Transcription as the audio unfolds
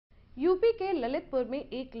UP के ललितपुर में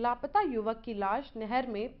एक लापता युवक की लाश नहर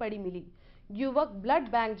में पड़ी मिली। युवक ब्लड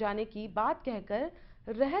बैंक जाने की बात कहकर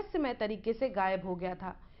रहस्यमय तरीके से गायब हो गया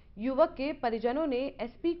था। युवक के परिजनों ने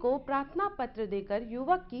एसपी को प्रार्थना पत्र देकर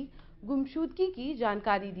युवक की गुमशुदगी की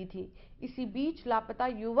जानकारी दी थी। इसी बीच लापता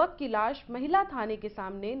युवक की लाश महिला थाने के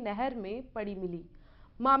सामने नहर में पड़ी मिली।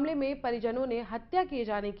 मामले में परिजनों ने हत्या किए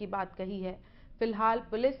जाने की बात कही है। फिलहाल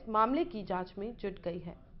पुलिस मामले की जांच में जुट गई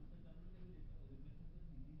है।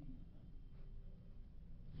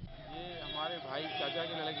 ये हमारे भाई चाचा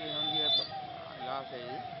के लड़के हैं, उनकी लाश है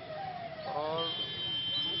ये। और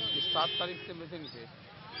इस 7 तारीख से मिसिंग थे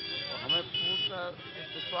और हमें पूरा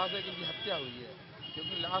विश्वास है कि इनकी हत्या हुई है,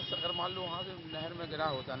 क्योंकि लाश अगर मान लो वहाँ से नहर में गिरा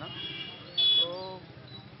होता ना तो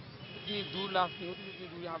इतनी दूर लाश नहीं होती जितनी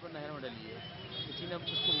दूर यहाँ पर नहर में डली है। किसी ने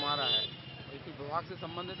उसको मारा है और इसी विभाग से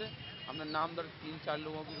संबंधित है। हमने नाम दर्ज 3-4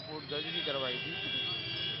 लोगों की रिपोर्ट दर्ज भी करवाई थी,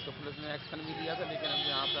 तो पुलिस ने एक्शन भी लिया था, लेकिन अब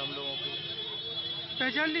यहाँ पर हम लोगों को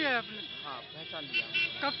पहचान लिया है आपने? हाँ, पहचान लिया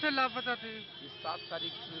हमने। कब से लापता थे? इस 7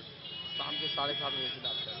 तारीख से शाम के 7:30 बजे से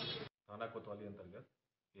लापता थे। थाना कोतवाली अंतर्गत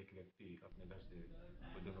एक व्यक्ति अपने घर से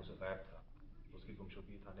कुछ दिनों से गायब था। उसकी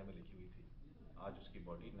गुमशुदगी थाने में लिखी हुई थी। आज उसकी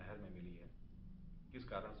बॉडी नहर में मिली है। किस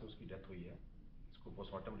कारण से उसकी डेथ हुई है, इसको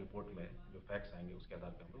पोस्टमार्टम रिपोर्ट में जो फैक्ट्स आएंगे उसके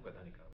आधार पर हम लोग वैधानिक कार्रवाई